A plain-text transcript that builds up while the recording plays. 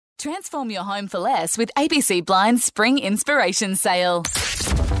Transform your home for less with ABC Blind's Spring Inspiration Sale.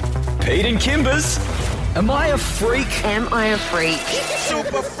 Pete and Kimbers, am I a freak? Am I a freak?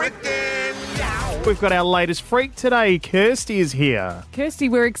 Super freaking now. We've got our latest freak today. Kirsty is here. Kirsty,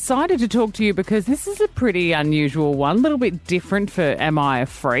 we're excited to talk to you because this is a pretty unusual one, a little bit different for Am I a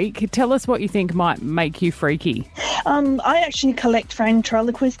Freak? Tell us what you think might make you freaky. I actually collect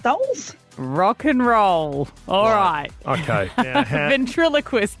ventriloquist dolls. Rock and roll. All right. Okay. Now,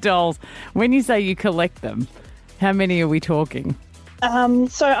 Ventriloquist dolls. When you say you collect them, how many are we talking?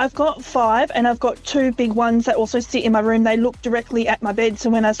 So I've got 5 and I've got 2 big ones that also sit in my room. They look directly at my bed, so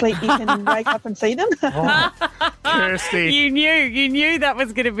when I sleep you can wake up and see them. Kirsty. You knew that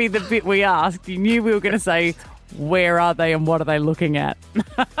was going to be the bit we asked. You knew we were going to say, where are they and what are they looking at?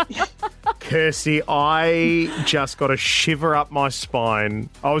 Kirsty, I just got a shiver up my spine.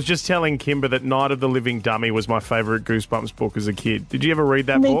 I was just telling Kimber that Night of the Living Dummy was my favourite Goosebumps book as a kid. Did you ever read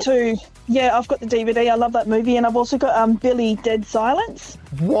that Me book? too. Yeah, I've got the DVD. I love that movie, and I've also got Billy Dead Silence.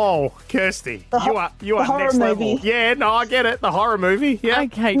 Whoa, Kirsty, you are horror next level. movie. Yeah, no, I get it. The horror movie. Yeah.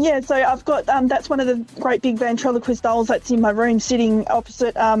 Okay. Yeah, so I've got that's one of the great big ventriloquist dolls that's in my room, sitting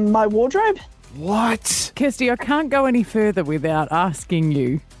opposite my wardrobe. What? Kirsty, I can't go any further without asking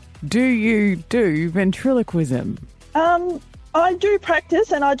you, do you do ventriloquism? I do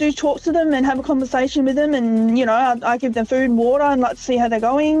practice and I do talk to them and have a conversation with them, and I give them food and water and like to see how they're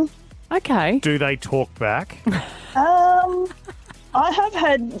going. Okay. Do they talk back? I have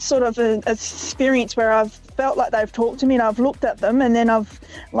had sort of an experience where I've felt like they've talked to me and I've looked at them and then I've,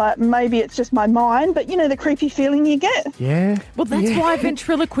 like, maybe it's just my mind, but the creepy feeling you get. Yeah. Well, that's why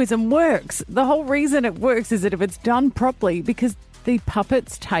ventriloquism works. The whole reason it works is that if it's done properly, because the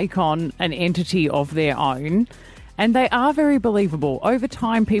puppets take on an entity of their own, and they are very believable. Over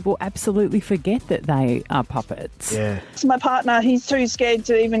time, people absolutely forget that they are puppets. Yeah. So my partner, he's too scared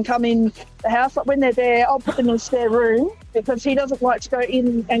to even come in the house. Like, when they're there, I'll put them in a spare room because he doesn't like to go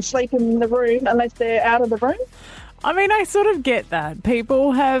in and sleep in the room unless they're out of the room. I mean, I sort of get that.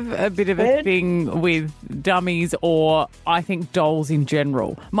 People have a bit of a thing with dummies, or I think dolls in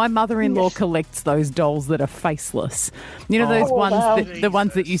general. My mother-in-law collects those dolls that are faceless. You know, those ones, wow. the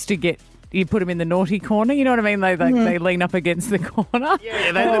ones that used to get, you put them in the naughty corner, you know what I mean? They lean up against the corner.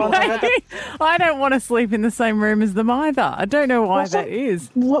 Yeah, they little... I don't want to sleep in the same room as them either. I don't know why that is.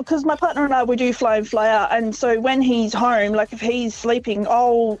 Well, because my partner and I, we do fly in, fly out, and so when he's home, like if he's sleeping,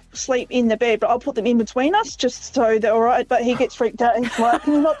 I'll sleep in the bed, but I'll put them in between us just so they're all right, but he gets freaked out. He's like,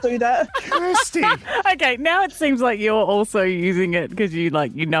 can you not do that? Kirsty. Okay, now it seems like you're also using it because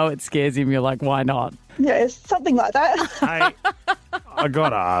it scares him. You're like, why not? Yeah, it's something like that. Hey, I got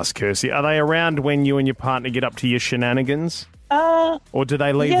to ask, Kirsty, are they around when you and your partner get up to your shenanigans? Or do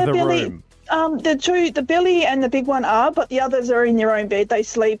they leave the Billy, room? The Billy and the big one are, but the others are in their own bed. They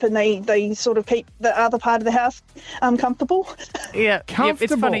sleep and they sort of keep the other part of the house comfortable. Yeah,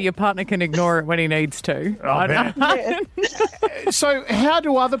 Comfortable. It's funny, your partner can ignore it when he needs to. I bet. Yeah. So how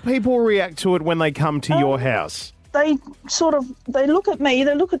do other people react to it when they come to your house? They look at me,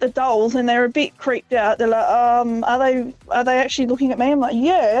 they look at the dolls, and they're a bit creeped out. They're like, are they actually looking at me? I'm like,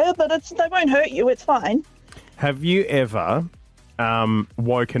 yeah, but they won't hurt you. It's fine. Have you ever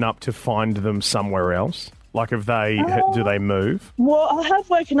woken up to find them somewhere else? Like, do they move? Well, I have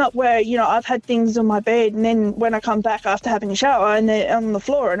woken up where, I've had things on my bed, and then when I come back after having a shower and they're on the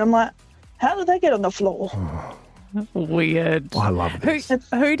floor, and I'm like, how did they get on the floor? Weird. I love this.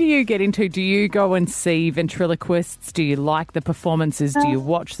 Who do you get into? Do you go and see ventriloquists? Do you like the performances? Do you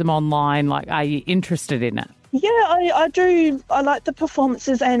watch them online? Like, are you interested in it? Yeah, I do. I like the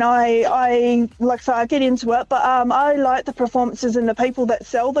performances, and I get into it. But I like the performances and the people that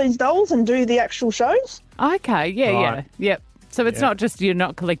sell these dolls and do the actual shows. Okay, Right. yep. So it's not just you're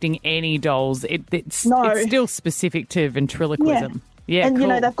not collecting any dolls. It's still specific to ventriloquism. Yeah, and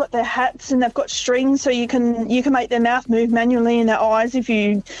cool. they've got their hats and they've got strings, so you can make their mouth move manually and their eyes if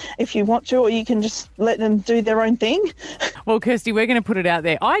you want to, or you can just let them do their own thing. Well, Kirsty, we're going to put it out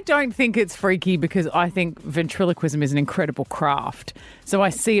there. I don't think it's freaky because I think ventriloquism is an incredible craft. So I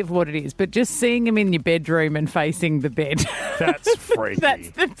see it for what it is. But just seeing them in your bedroom and facing the bed, That's freaky. that's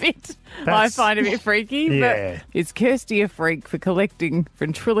the bit I find a bit freaky. Yeah. But is Kirsty a freak for collecting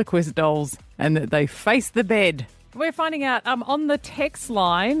ventriloquist dolls and that they face the bed? We're finding out on the text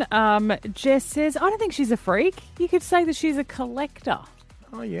line, Jess says, I don't think she's a freak. You could say that she's a collector.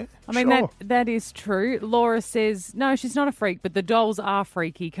 Oh, yeah. I mean, sure. that is true. Laura says, no, she's not a freak, but the dolls are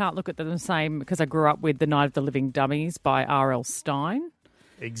freaky. Can't look at them the same because I grew up with The Night of the Living Dummies by R.L. Stein.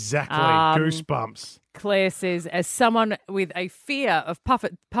 Exactly. Goosebumps. Claire says, as someone with a fear of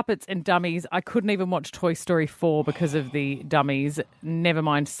puppets and dummies, I couldn't even watch Toy Story 4 because of the dummies. Never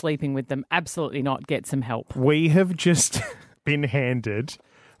mind sleeping with them. Absolutely not. Get some help. We have just been handed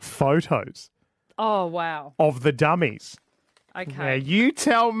photos Oh, wow. of the dummies. Okay. Now, you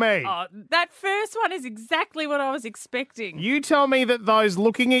tell me. Oh, that first one is exactly what I was expecting. You tell me that those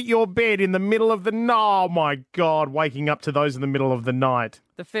looking at your bed in the middle of the night, oh my God, waking up to those in the middle of the night.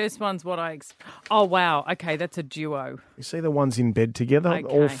 The first one's what oh, wow. Okay, that's a duo. You see the ones in bed together? Okay.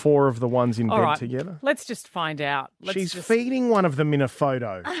 All four of the ones in All bed right, together? let's just find out. She's feeding one of them in a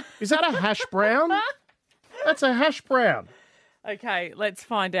photo. Is that a hash brown? That's a hash brown. Okay, let's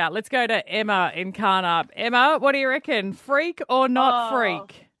find out. Let's go to Emma in Carnup. Emma, what do you reckon? Freak or not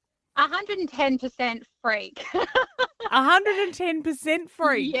freak? 110% freak. 110%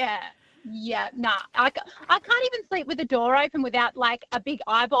 freak? Yeah, nah. I can't even sleep with the door open without, like, a big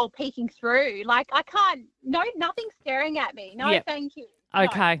eyeball peeking through. Like, I can't, nothing staring at me. No, Yep. thank you. No.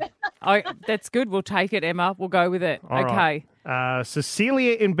 Okay. Oh, that's good. We'll take it, Emma. We'll go with it. All okay. right.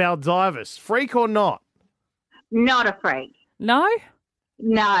 Cecilia in Baldivis, freak or not? Not a freak. No?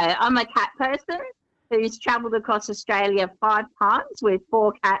 No, I'm a cat person who's travelled across Australia 5 times with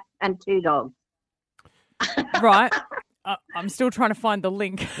 4 cats and 2 dogs. Right. I'm still trying to find the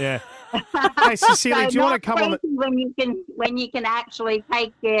link. Yeah. Hey, Cecilia, do you want to come on the... when you can actually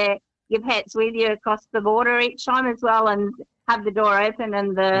take your pets with you across the border each time as well and have the door open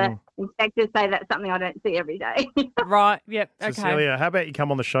and the inspectors say that's something I don't see every day. Right. Yep. Okay. Cecilia, how about you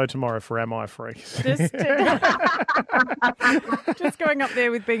come on the show tomorrow for Am I Free? Just going up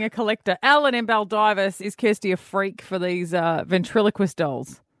there with being a collector. Alan in Baldivis, is Kirsty a freak for these ventriloquist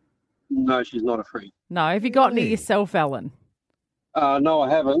dolls? No, she's not a freak. No. Have you got any yourself, Alan? No, I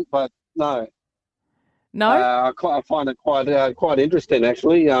haven't, but no. No? I find it quite interesting,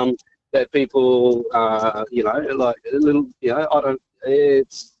 actually, that people, like a little, I don't,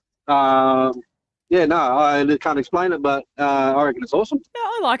 it's, I can't explain it, but I reckon it's awesome. No,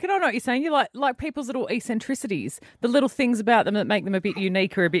 I like it. I know what you're saying. You like people's little eccentricities, the little things about them that make them a bit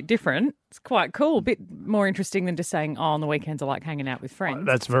unique or a bit different. It's quite cool, a bit more interesting than just saying, oh, on the weekends I like hanging out with friends.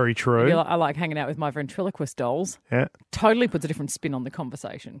 That's very true. I like hanging out with my ventriloquist dolls. Yeah. Totally puts a different spin on the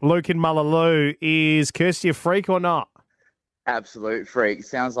conversation. Luke in Mullaloo, is Kirsty a freak or not? Absolute freak.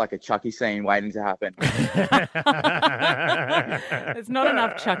 Sounds like a Chucky scene waiting to happen. There's not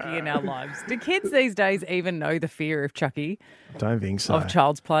enough Chucky in our lives. Do kids these days even know the fear of Chucky? Don't think so. Of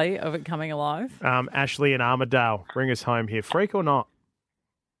Child's Play, of it coming alive? Ashley in Armidale, bring us home here. Freak or not?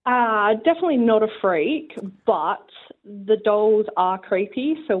 Definitely not a freak, but the dolls are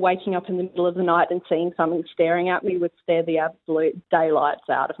creepy. So waking up in the middle of the night and seeing something staring at me would scare the absolute daylights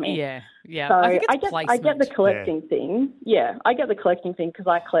out of me. Yeah. So I think I get the collecting thing. Yeah, I get the collecting thing because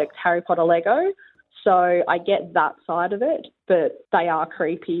I collect Harry Potter Lego. So I get that side of it, but they are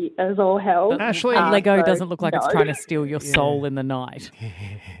creepy as all hell. Ashley, Lego doesn't look like it's trying to steal your soul in the night.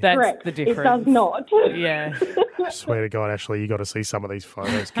 That's correct. The difference. It does not. Yeah. I swear to God, Ashley, you got to see some of these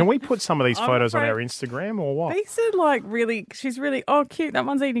photos. Can we put some of these photos on our Instagram or what? These are she's really, cute. That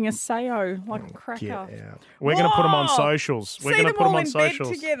one's eating a Sayo, like a cracker. Yeah. We're going to put them on socials. We're going to put them on socials.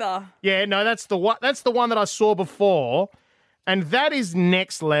 Bed together. Yeah, no, that's the one that I saw before. And that is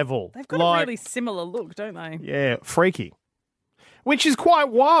next level. They've got a really similar look, don't they? Yeah, freaky. Which is quite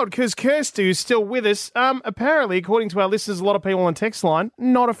wild because Kirsty, who's still with us, apparently, according to our listeners, a lot of people on text line,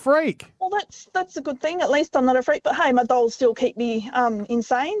 not a freak. Well, that's a good thing. At least I'm not a freak. But hey, my dolls still keep me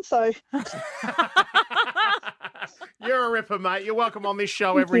insane. So you're a ripper, mate. You're welcome on this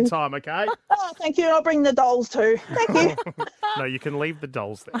show every time. Okay. Oh, thank you. I'll bring the dolls too. Thank you. No, you can leave the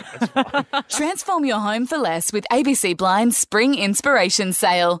dolls there. That's fine. Transform your home for less with ABC Blinds Spring Inspiration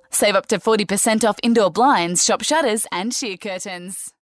Sale. Save up to 40% off indoor blinds, shop shutters, and sheer curtains.